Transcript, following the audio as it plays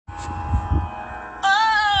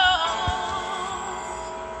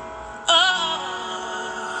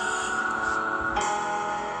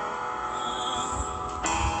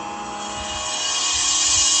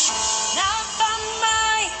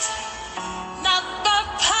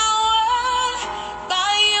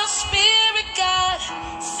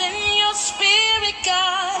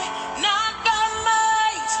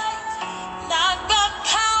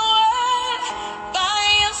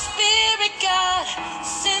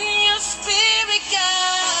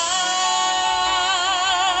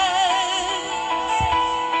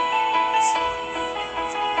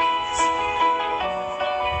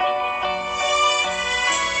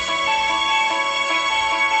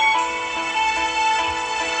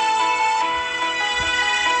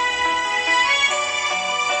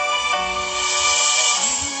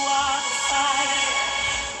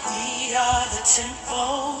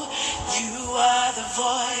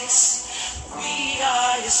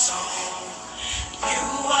song. You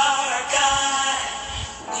are our God,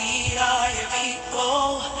 we are your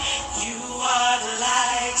people. You are the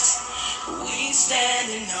light, we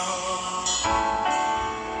stand in awe.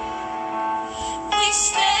 We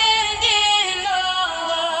stand in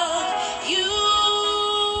awe of you.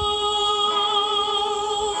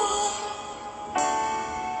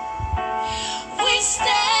 We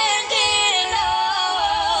stand in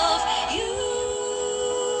awe of you.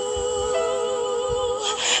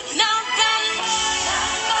 Not by might,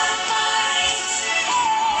 not by might,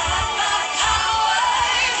 not by power,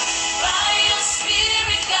 by your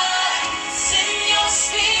Spirit, God. Send your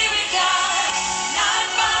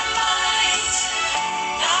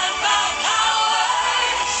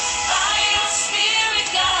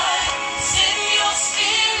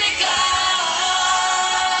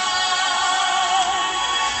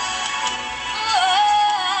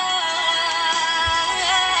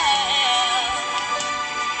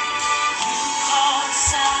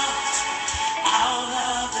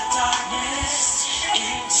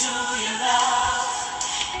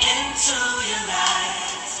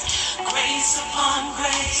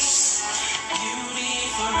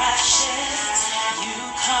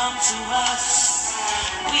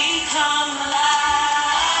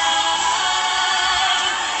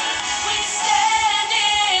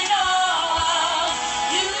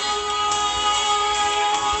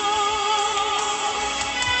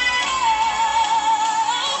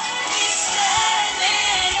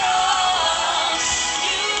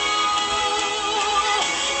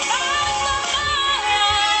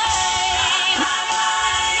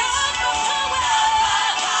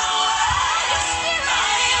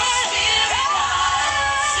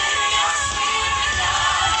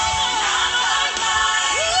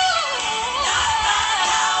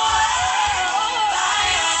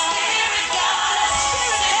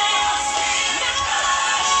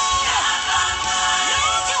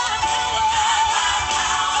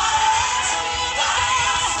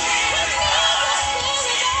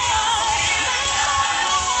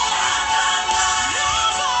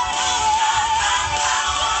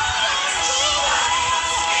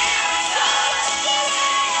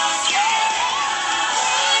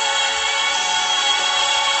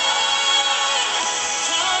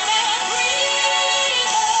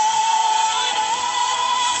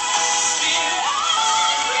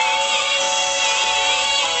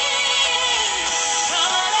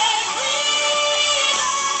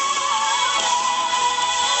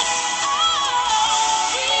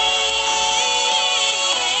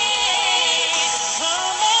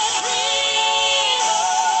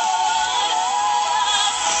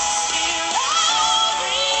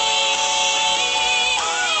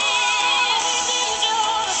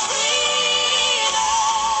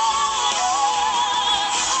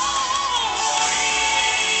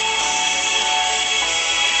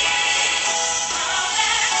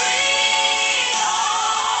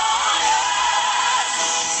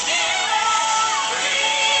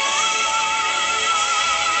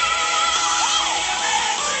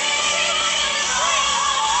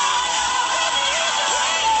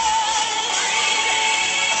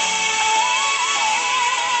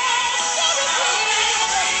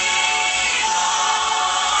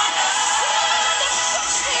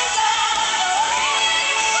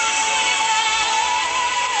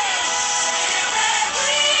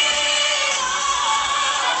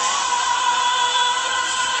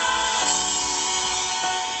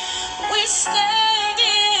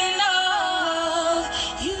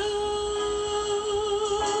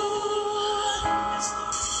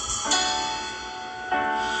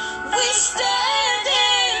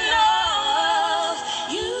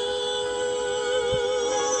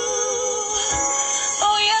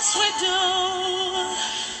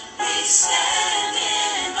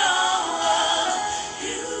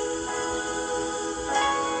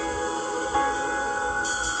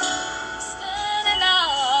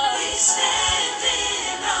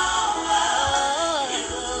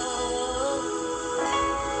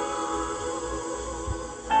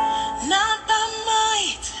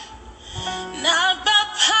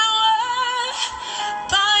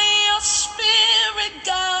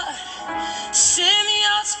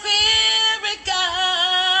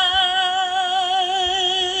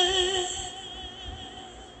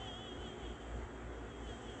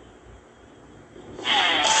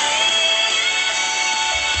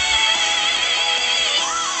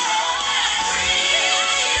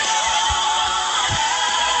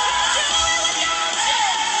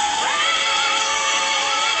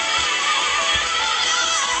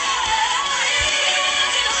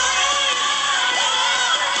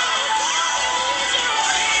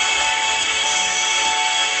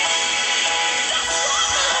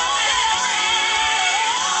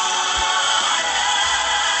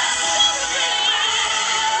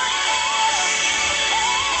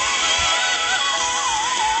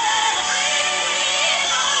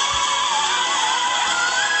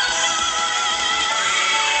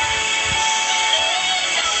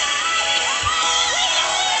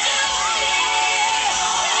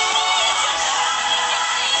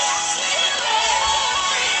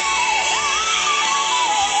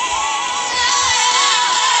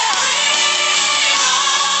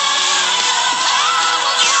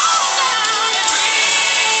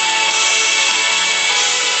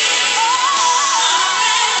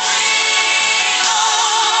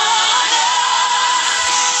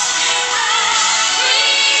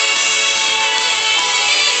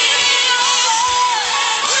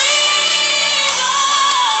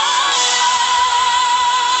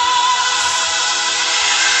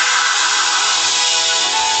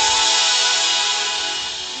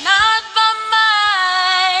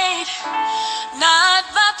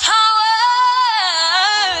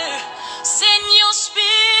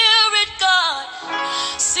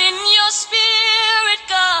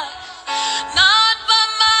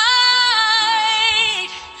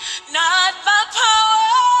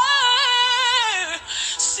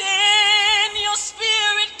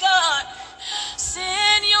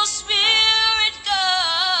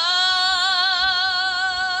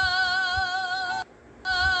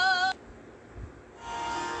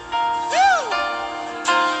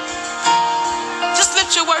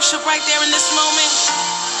right there in this moment?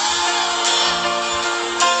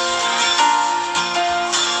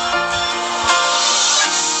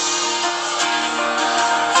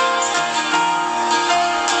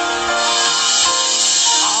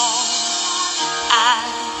 All I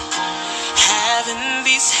have in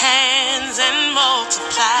these hands and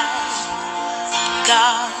multiply,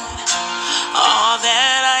 God, all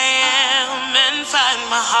that I am, and find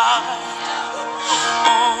my heart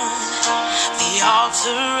on the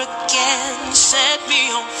altar again. Set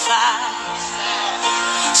me on fire,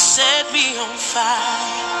 set me on fire.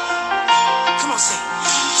 Come on, sing.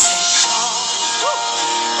 Take all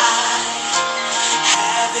I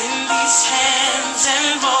have in these hands and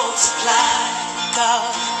multiply,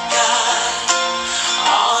 God, God,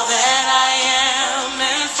 all that I am,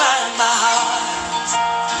 and find my heart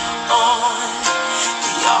on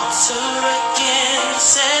the altar again.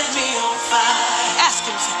 Set me on fire. Ask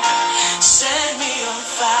him to set me on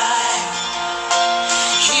fire.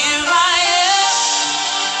 Here I am,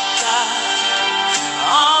 God.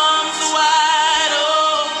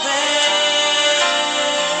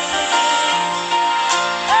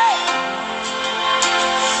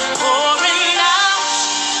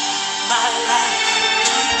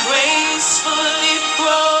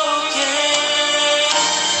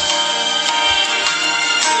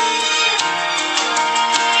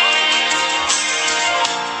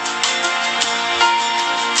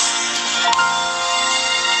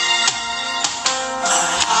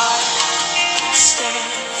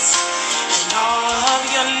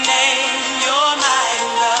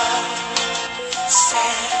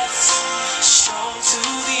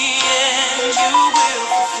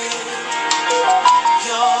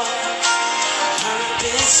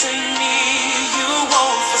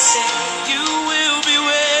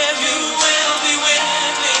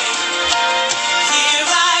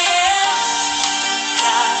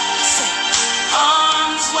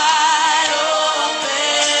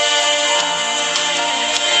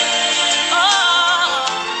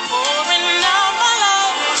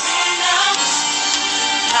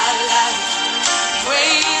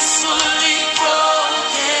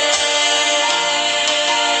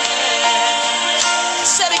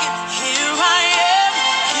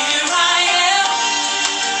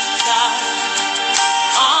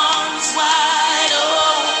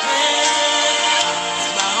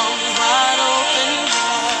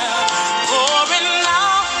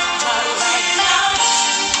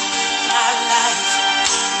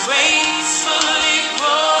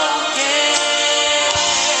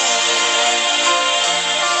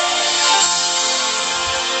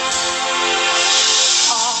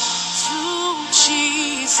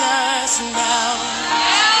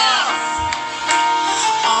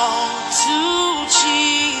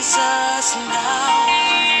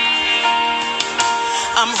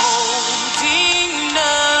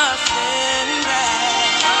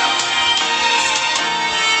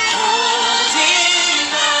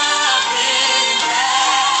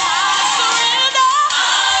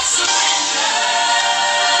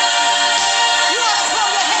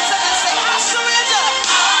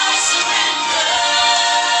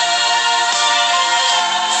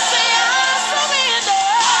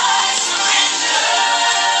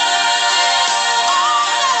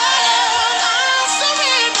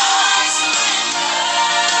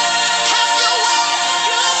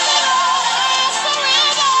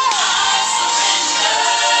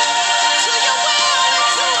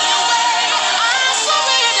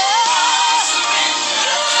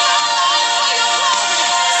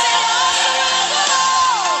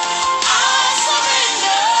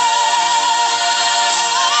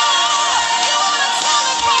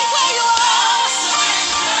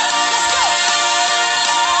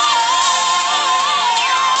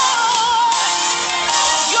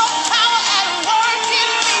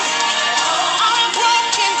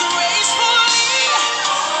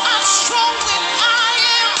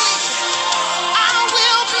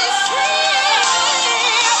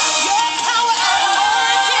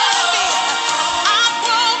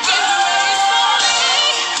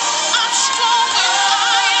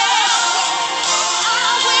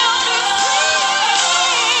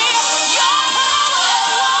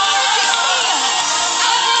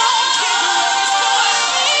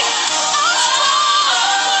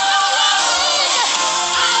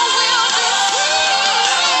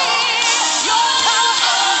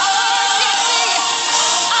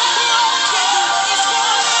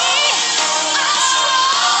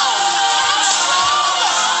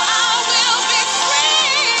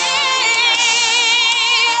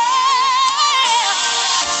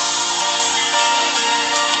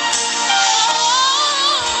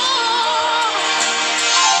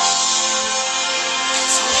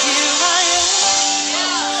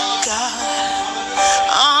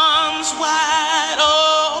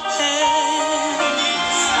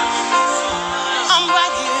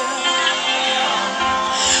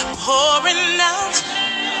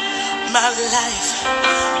 life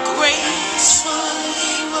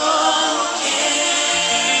gracefully broken.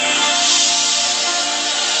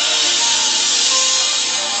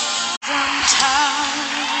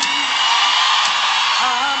 Sometimes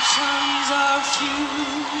options are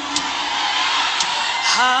few.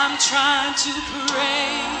 I'm trying to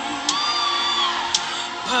pray,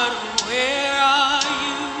 but where are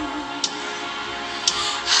you?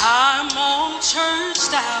 I'm all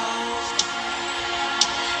churched out,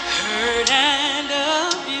 hurt and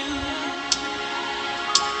abused.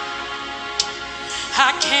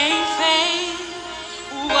 I can't face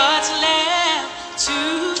what's left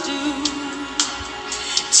to do.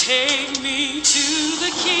 Take me to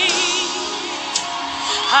the King.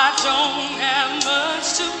 I don't have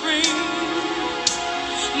much to bring.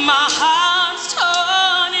 My heart's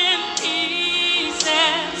torn in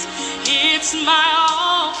pieces. It's my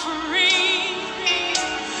offering.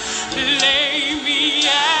 Lay me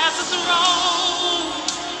at the throne.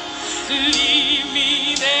 Leave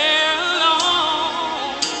me there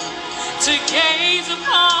alone to gaze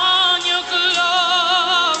upon your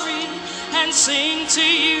glory and sing to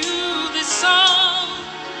you this song.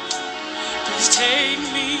 Please take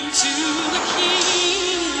me to the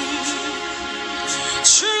King.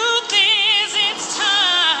 Truth is, it's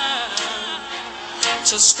time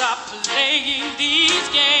to stop playing these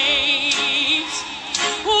games.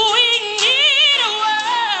 We need a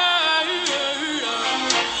word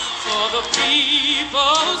for the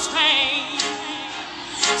people's pain.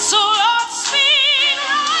 So Lord, speak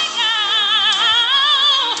right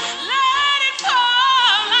now. Let it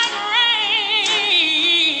fall like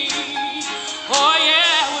rain. Oh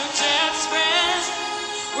yeah, we're desperate.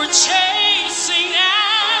 We're chasing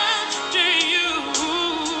after you.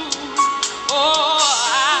 Oh,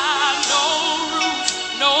 I no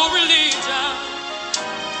roots, no religion.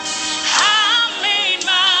 I made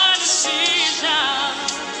my decision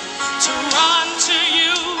to run to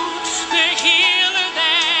you, the healer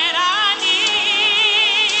that I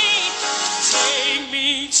need. Take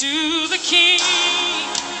me to the King.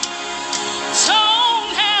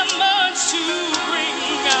 Don't have much to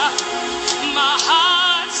bring up. My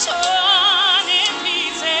heart's torn in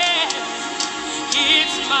pieces.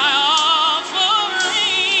 It's my offering.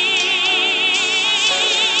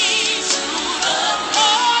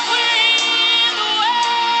 Oh, we're in the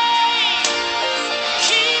way.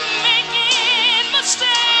 Keep making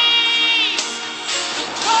mistakes. The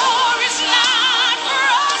glory's not for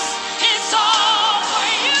us. It's all for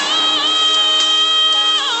you.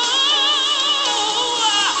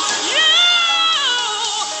 You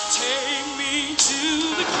take me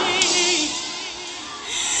to the King.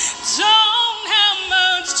 Don't have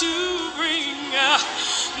much to bring.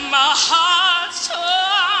 My heart's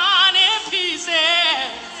torn in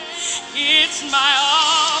pieces. It's my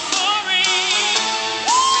offering.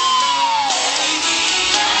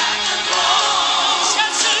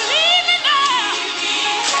 Just leave me there.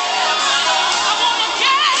 I want to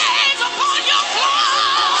gaze upon your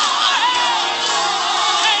glory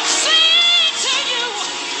and sing to you.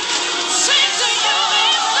 Sing to you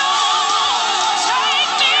this song.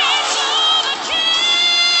 Take me to the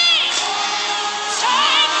King.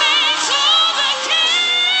 Take me to the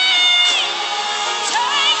King.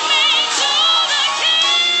 Take me to the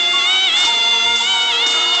King.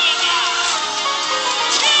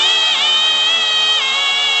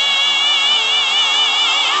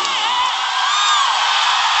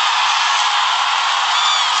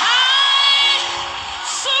 I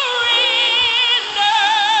surrender.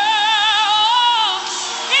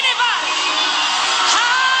 Anybody? I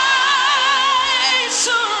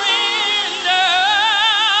surrender.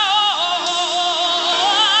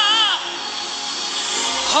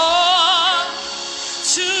 Oh,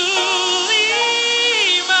 to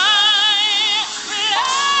leave my blessed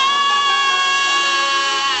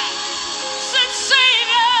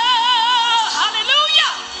Savior.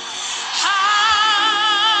 Hallelujah. I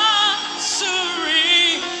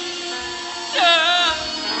surrender.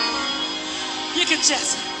 You can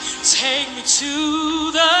just take me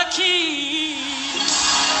to the King.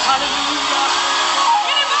 Hallelujah.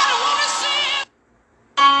 Anybody want to sing?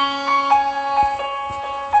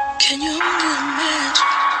 Can you only imagine?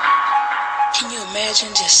 Can you imagine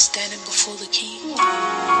just standing before the King?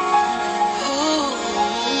 Oh,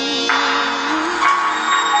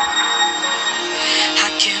 I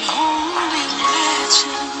can only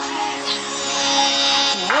imagine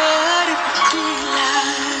what it would be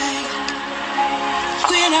like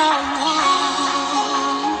when I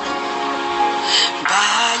walk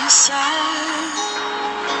by your side.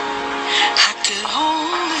 I could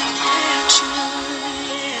only imagine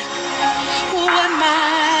what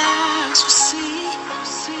my eyes would see.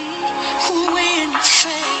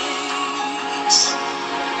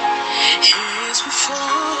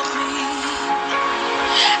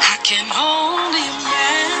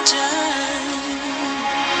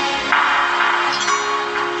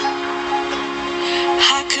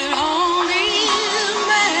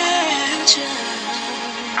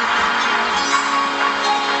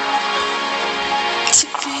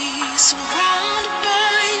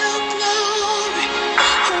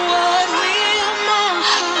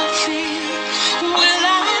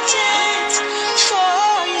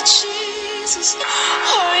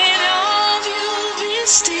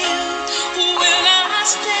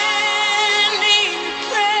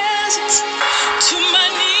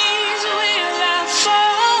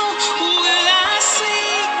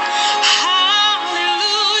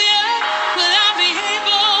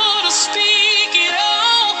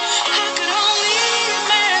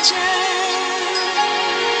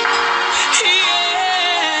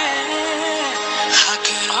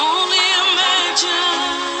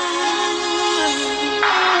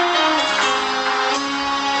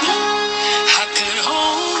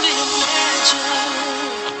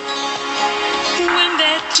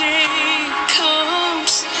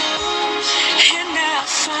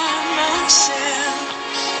 myself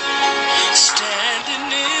standing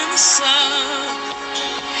in the sun.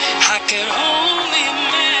 I could only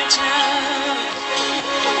imagine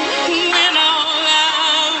when all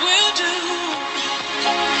I will do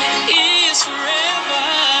is forever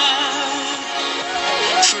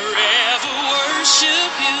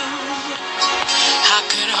worship you. I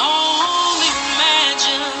could only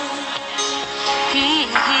imagine.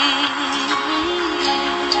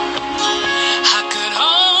 I could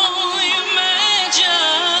only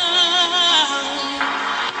imagine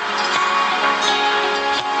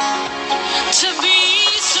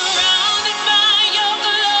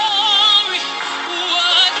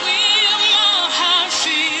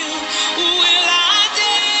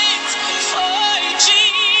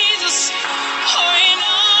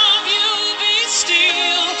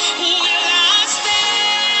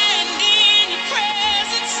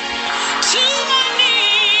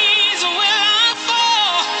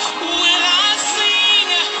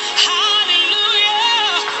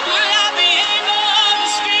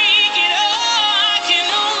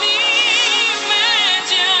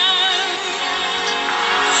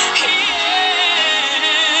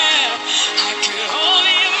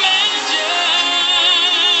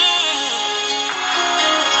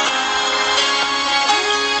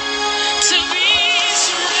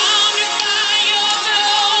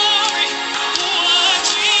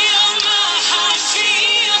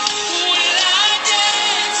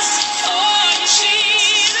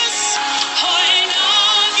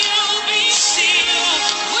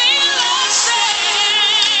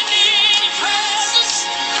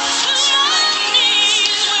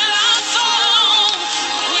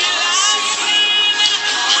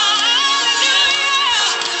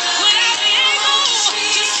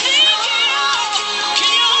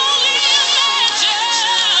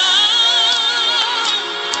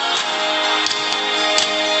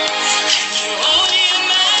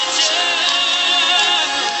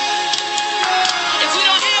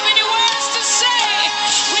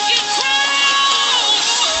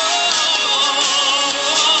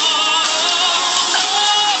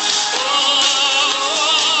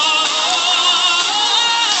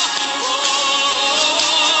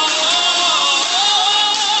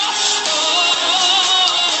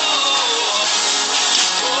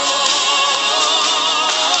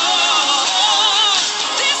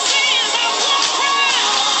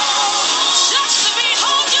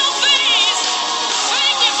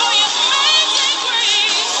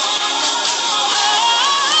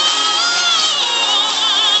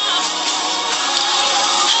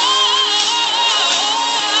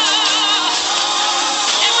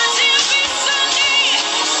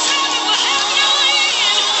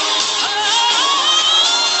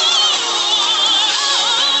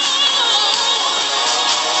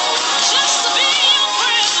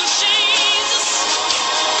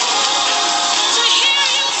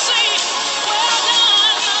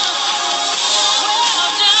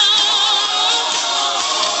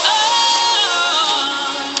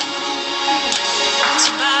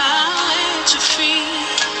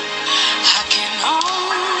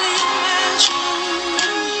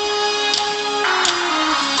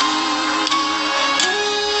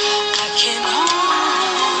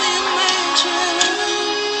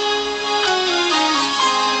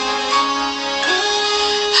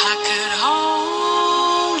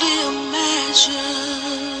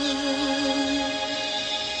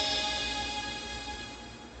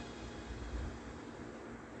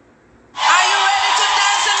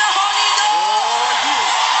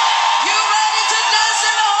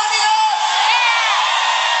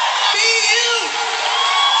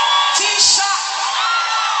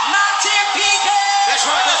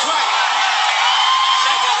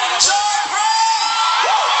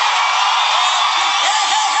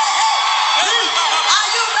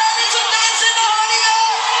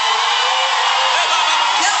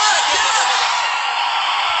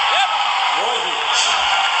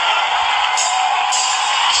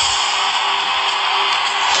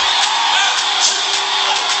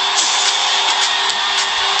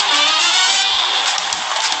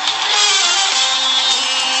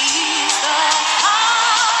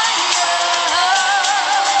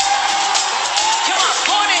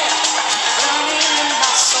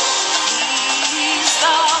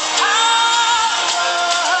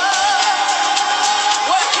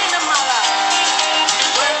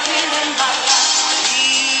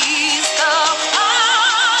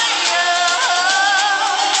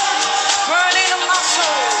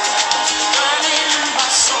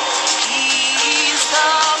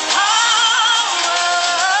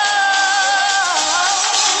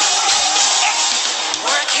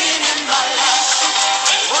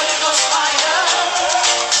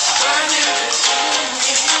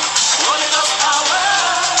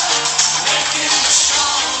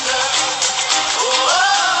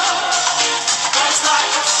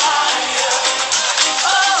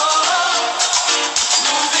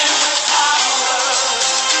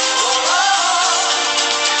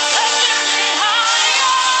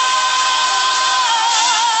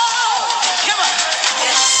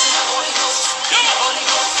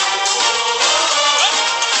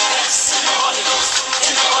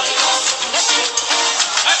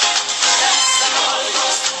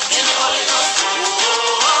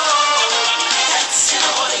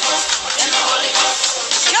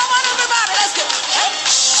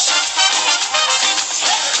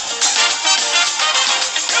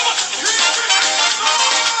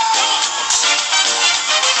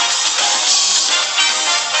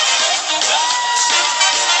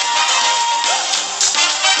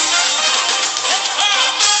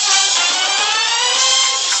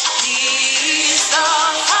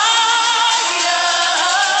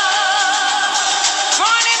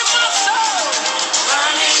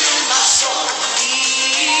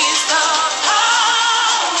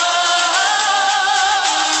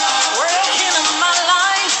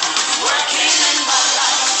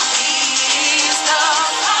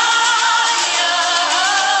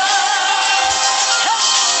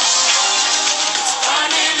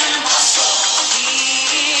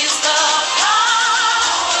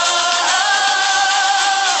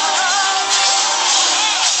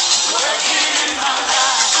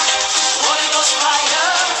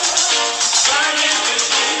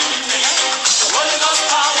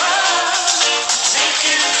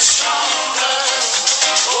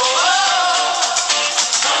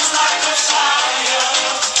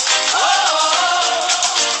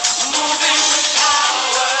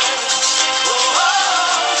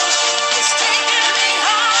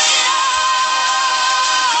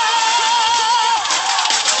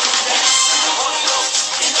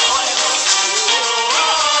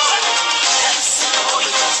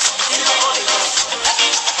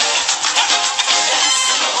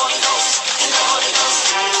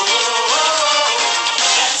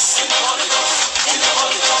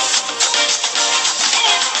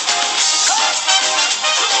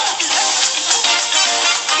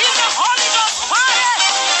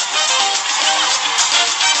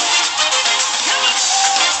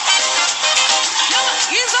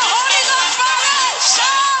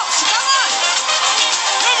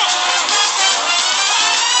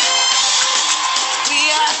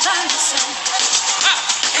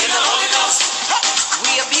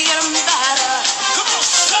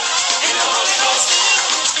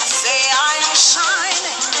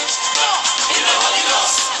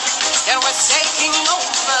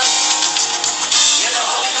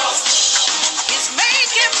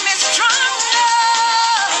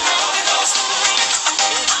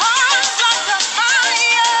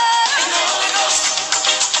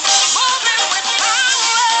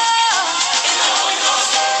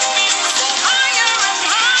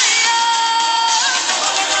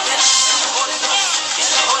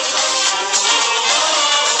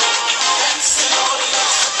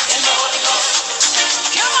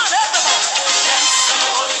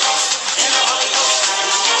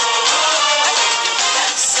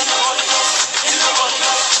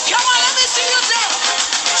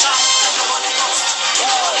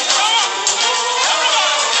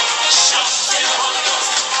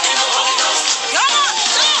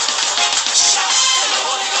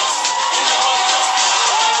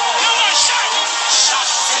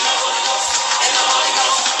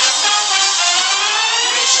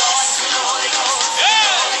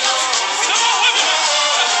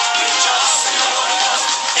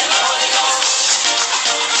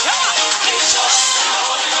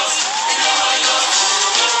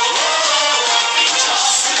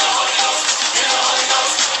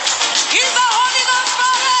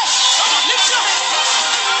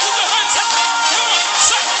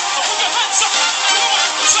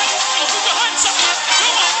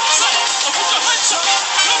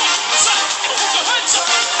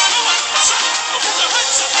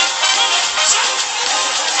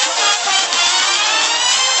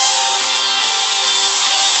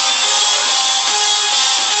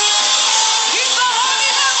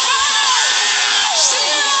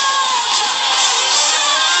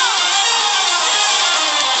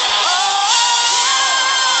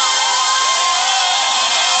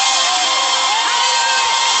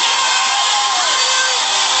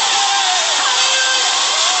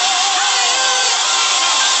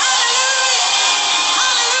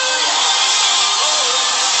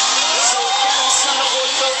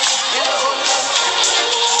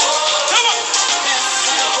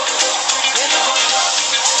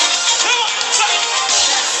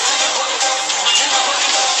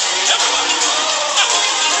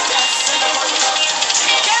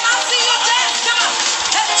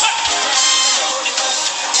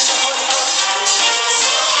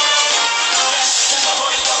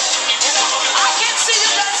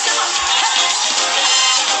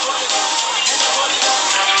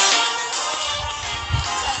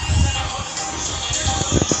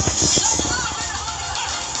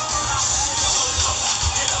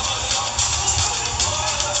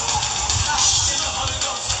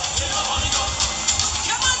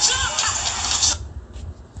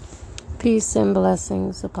Peace and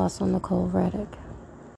blessings, Apostle Nicole Reddick.